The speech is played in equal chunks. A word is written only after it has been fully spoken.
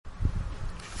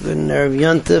in Erev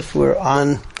Yontif. We're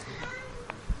on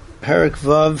Perek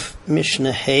Vav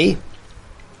Mishnah Hey,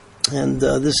 and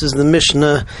this is the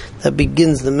Mishnah that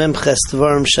begins the Memches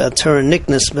Dvarim She'Torah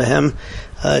Niknas Behem.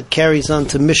 Carries on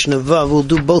to Mishnah Vav. We'll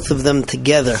do both of them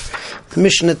together. The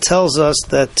Mishnah tells us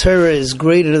that Torah is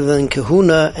greater than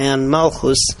Kahuna and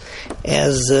Malchus,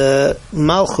 as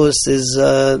Malchus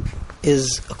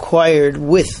is acquired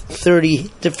with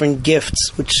 30 different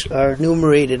gifts, which are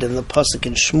enumerated in the Pasuk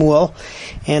in Shmuel,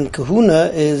 and Kahuna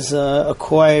is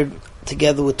acquired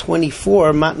together with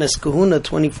 24 Matnas Kahuna,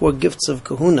 24 gifts of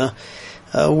Kahuna,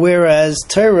 whereas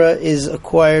Torah is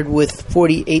acquired with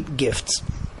 48 gifts.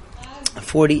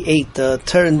 48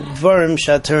 Dvarim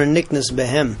She'Torah Niknas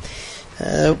Behem.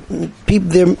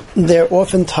 They're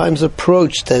oftentimes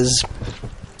approached as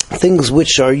things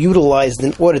which are utilized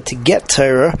in order to get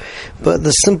Torah, but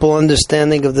the simple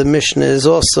understanding of the Mishnah is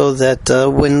also that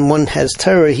when one has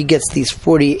Torah, he gets these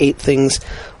 48 things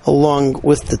along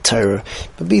with the Torah.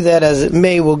 But be that as it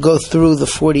may, we'll go through the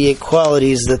 48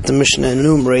 qualities that the Mishnah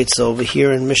enumerates over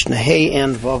here in Mishnah Hey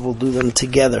and Vav. We'll do them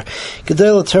together.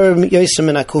 Torah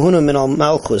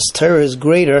is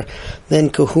greater than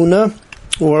Kahuna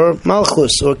or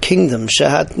Malchus or kingdom.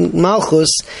 Shahat Malchus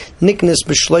niknas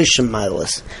b'shloishim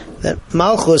milas. That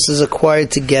Malchus is acquired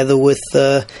together with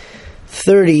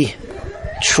 30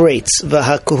 traits.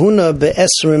 V'hakahuna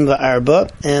be'esrim v'arba,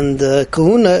 and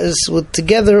Kahuna is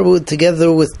together with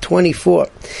 24.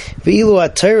 V'ilu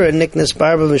ha'Torah niknas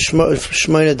b'arba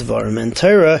v'shmoina dvarim, and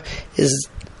Torah is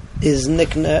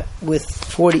nikna with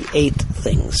 48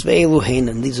 things. Ve'elu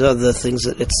heinan, these are the things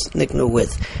that it's nikna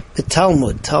with. The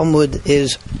Talmud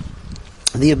is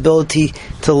the ability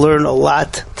to learn a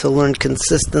lot, to learn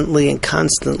consistently and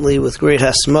constantly with great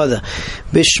hasmada.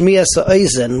 B'shmiyas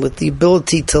ha'ozen, with the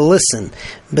ability to listen.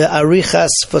 Be'arichas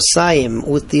fasayim,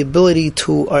 with the ability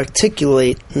to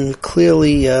articulate and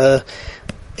clearly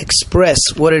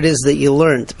express what it is that you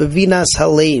learned. Bevinas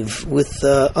halev, with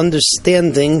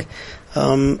understanding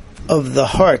of the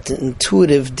heart,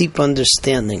 intuitive, deep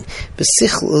understanding.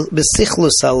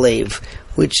 Besichlus halev,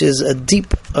 which is a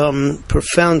deep,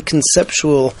 profound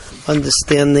conceptual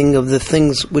understanding of the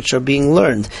things which are being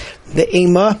learned. The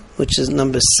Ema, which is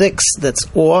number 6, that's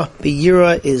awe.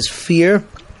 B'yira is fear,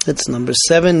 that's number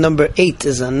 7. Number 8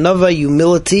 is anava,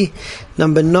 humility.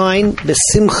 Number 9,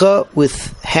 besimcha,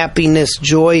 with happiness,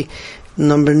 joy.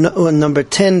 Number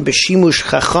 10, beshimush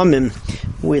chachamim,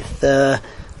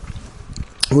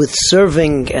 with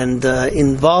serving and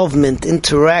involvement,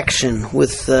 interaction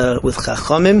with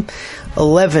chachamim.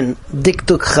 11,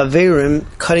 diktuk chaverim,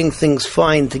 cutting things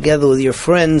fine together with your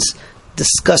friends,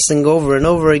 discussing over and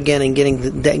over again and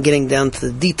getting down to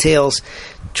the details.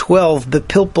 12,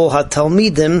 bepilpul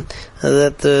hatalmidim,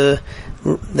 that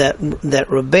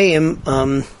Rebbeim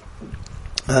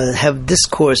have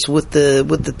discourse with the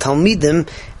talmidim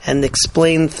and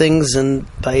explain things, and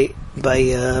by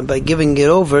giving it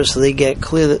over so they get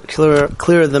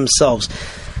clearer themselves.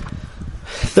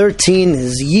 13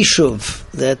 is yishuv,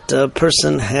 that a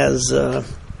person has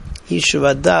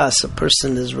yishuv adas, a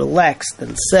person is relaxed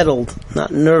and settled,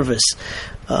 not nervous.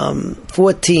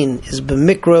 14 is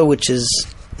b'mikra, which is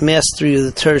mastery of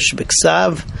the Torah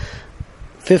b'ksav.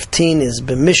 15 is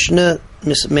b'mishnah,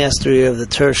 mastery of the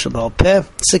Torah b'al peh.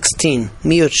 16,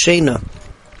 miyot sheina,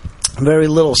 very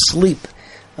little sleep,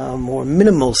 or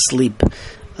minimal sleep.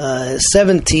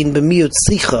 17, b'miyot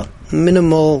sicha,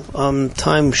 minimal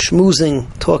time schmoozing,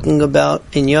 talking about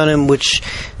inyanim which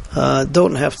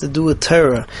don't have to do with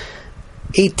Torah.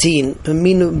 18,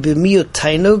 b'miyot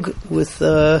tainug, with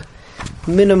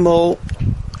minimal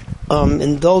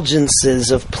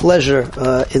indulgences of pleasure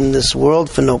in this world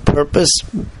for no purpose.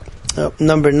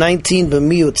 Number 19,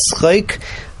 b'miyot tzchaik,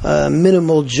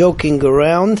 minimal joking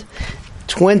around.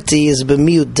 20 is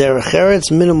b'miyut derech eretz,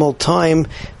 minimal time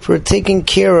for taking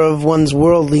care of one's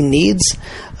worldly needs.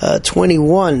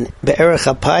 21, be'erech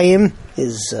hapayim,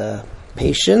 is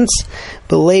patience.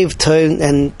 Belev tov,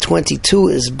 and 22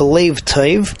 is belev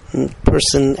tov.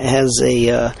 Person has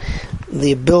the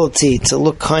ability to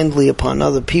look kindly upon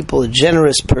other people, a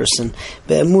generous person.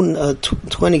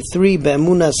 23,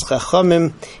 be'emunas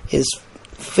chachamim, is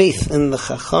faith in the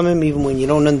chachamim, even when you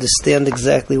don't understand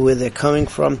exactly where they're coming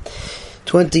from.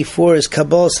 24 is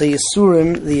kabbalas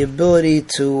hayisurim, the ability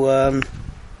to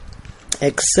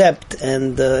accept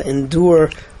and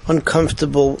endure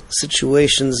uncomfortable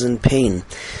situations and pain.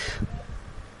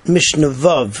 Mishnah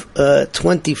Vav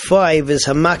 25 is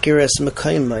Hamakiras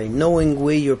Mekaimai, knowing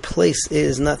where your place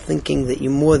is, not thinking that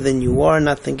you're more than you are,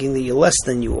 not thinking that you're less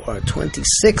than you are.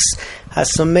 26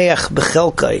 Hasameach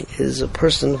Bechelkai is a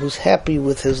person who's happy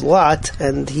with his lot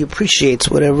and he appreciates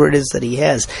whatever it is that he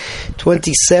has.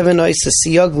 27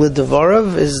 Oisasiyag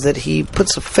L'Devarav is that he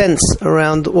puts a fence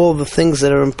around all the things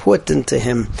that are important to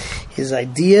him, his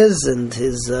ideas and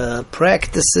his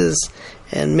practices,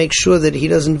 and make sure that he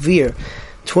doesn't veer.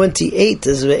 28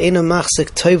 is ve'ena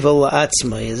machzik tova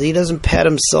la'atzmai, is he doesn't pat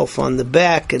himself on the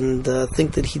back and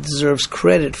think that he deserves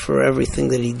credit for everything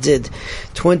that he did.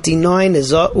 29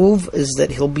 is a'uv, is that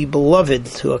he'll be beloved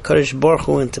to HaKadosh Baruch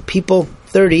Hu and to people.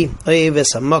 30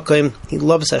 ayeves hamakim, he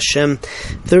loves Hashem.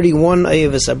 31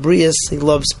 ayeves abrius, he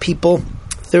loves people.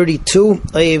 32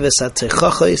 ayeves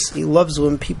atechachos, he loves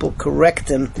when people correct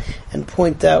him and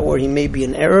point out where he may be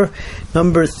in error.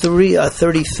 Number 33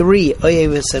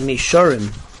 ayeves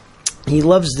hamisharim, he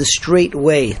loves the straight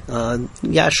way,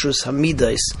 yashrus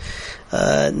hamidas.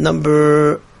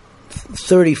 Number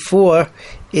 34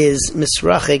 is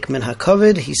misrachek min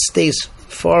hakavod, he stays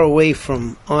far away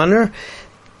from honor.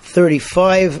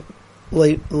 35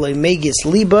 leimegis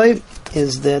libai,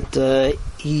 is that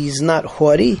he's not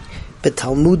haughty but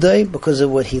Talmudai, because of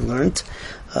what he learned.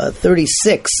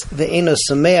 36, ve'eno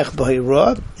sameach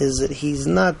b'hira, is that he's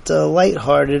not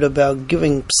lighthearted about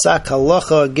giving psak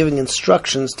halacha, giving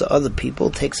instructions to other people,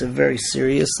 takes it very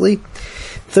seriously.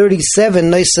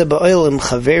 37, naisa ba'olim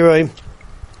chaveroi,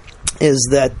 is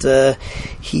that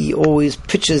he always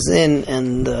pitches in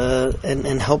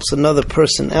and helps another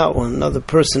person out when another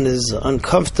person is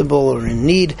uncomfortable or in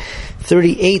need.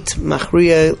 38,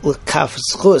 machriya l'kaf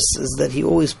zchus, is that he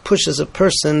always pushes a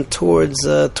person towards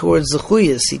the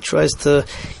chuyas. He tries to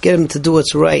get him to do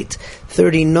what's right.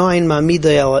 39,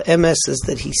 ma'amidai ala emes, is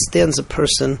that he stands a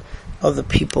person, other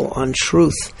people, on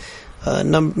truth.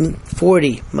 Number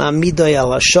 40, ma'amidai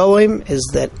ala shalom, is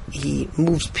that he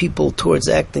moves people towards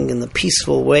acting in the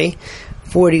peaceful way.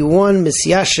 41,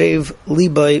 misyashev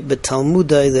libai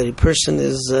betalmudai, that a person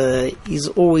is he's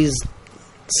always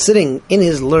sitting in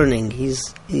his learning.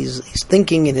 He's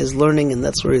thinking in his learning, and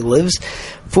that's where he lives.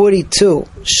 42,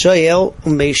 shayel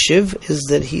umeshiv, is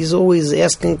that he's always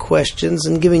asking questions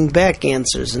and giving back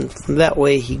answers, and from that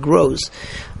way he grows.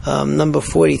 Number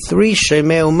 43,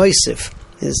 shaymei umeisif,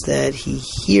 is that he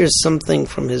hears something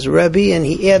from his Rebbe and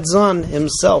he adds on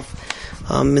himself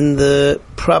in the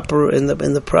proper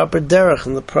derech,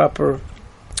 in the proper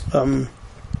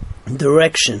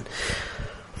direction.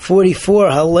 44,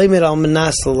 halemed al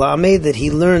menas l'lamed, that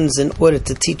he learns in order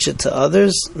to teach it to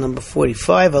others. Number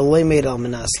 45, halemed al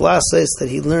menas l'aseh, that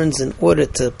he learns in order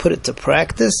to put it to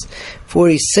practice.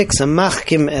 46,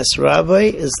 hamachkim es rabbi,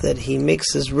 is that he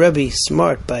makes his Rebbe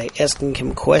smart by asking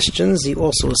him questions. He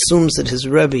also assumes that his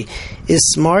Rebbe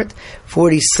is smart.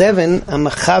 47,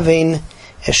 hamachavein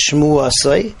es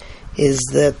shmuasai, is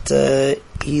that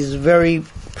he's very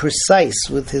precise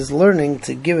with his learning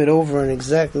to give it over in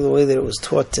exactly the way that it was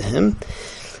taught to him.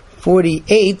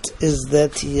 48 is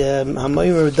that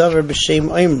Hamayir Davar B'Shem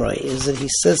Imrai, is that he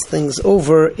says things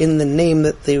over in the name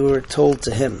that they were told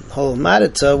to him.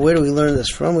 Holomadata, where do we learn this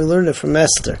from? We learned it from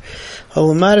Esther.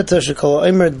 Holomadata Shekol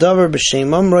Imar Davar B'Shem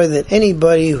Imrai, that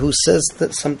anybody who says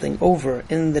that something over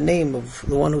in the name of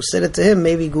the one who said it to him,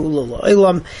 maybe Geula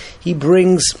La'ilam, he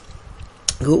brings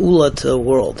Geula to the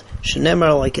world.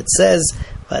 Shenemar, like it says,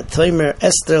 V'atomer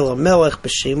Esther lamelech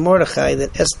b'shem Mordechai,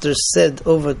 that Esther said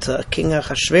over to King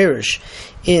Achashverosh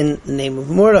in the name of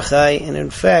Mordechai, and in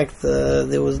fact,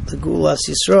 there was the Gulas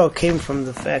Yisrael came from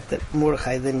the fact that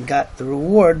Mordechai then got the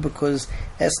reward because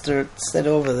Esther said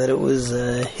over that it was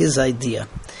his idea.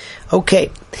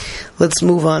 Okay, let's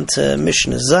move on to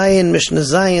Mishnah Zayin. Mishnah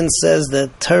Zayin says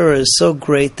that Torah is so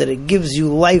great that it gives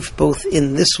you life both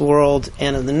in this world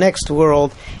and in the next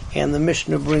world, and the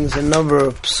Mishnah brings a number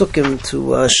of psukim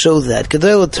to show that.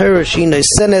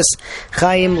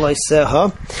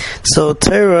 So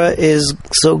Torah is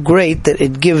so great that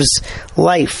it gives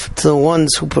life to the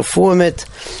ones who perform it,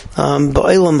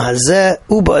 ba'olam hazeh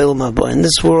u'ba'olam haba, in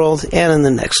this world and in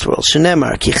the next world.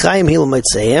 Shenemar ki chayim hil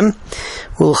meitzayim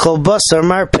u'chol basar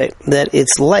marpeh, that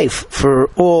it's life for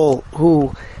all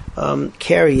who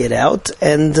carry it out,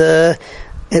 and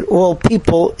at all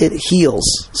people it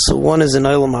heals. So one is in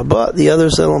Olam Haba, the other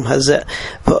is Olam Hazeh.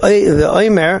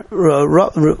 V'omer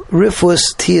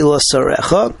rifus tila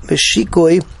sarecha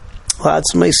v'shikoi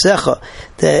la'atzmeisecha,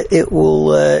 that it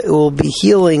will be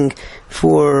healing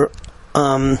for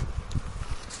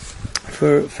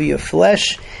for your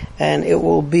flesh, and it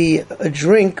will be a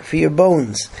drink for your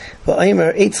bones.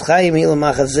 That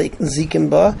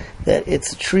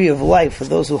it's a tree of life for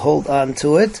those who hold on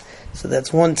to it. So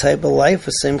that's one type of life.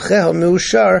 Is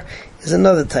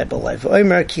another type of life.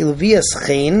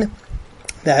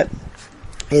 That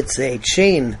it's a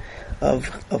chain of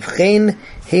chen,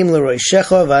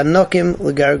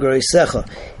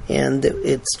 and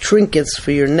it's trinkets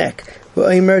for your neck.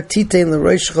 And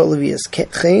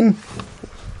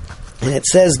it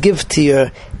says, give to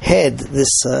your head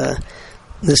this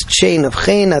chain of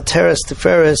chen, ateres,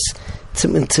 teferes, to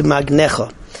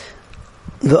magnecha.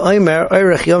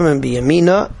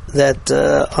 That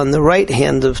on the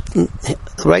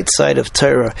right side of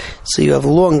Torah, so you have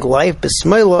long life.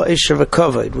 B'smeila ishav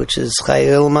kavod, which is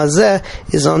chayil mazeh,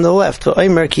 is on the left.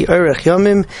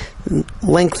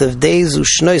 Length of days,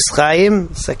 ushnois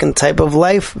chayim, second type of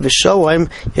life. V'shalom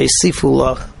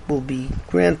yesifu will be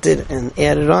granted and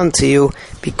added on to you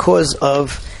because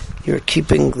of your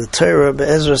keeping the Torah.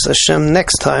 Be'ezras Hashem,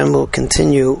 next time we'll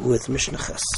continue with Mishnah Ches.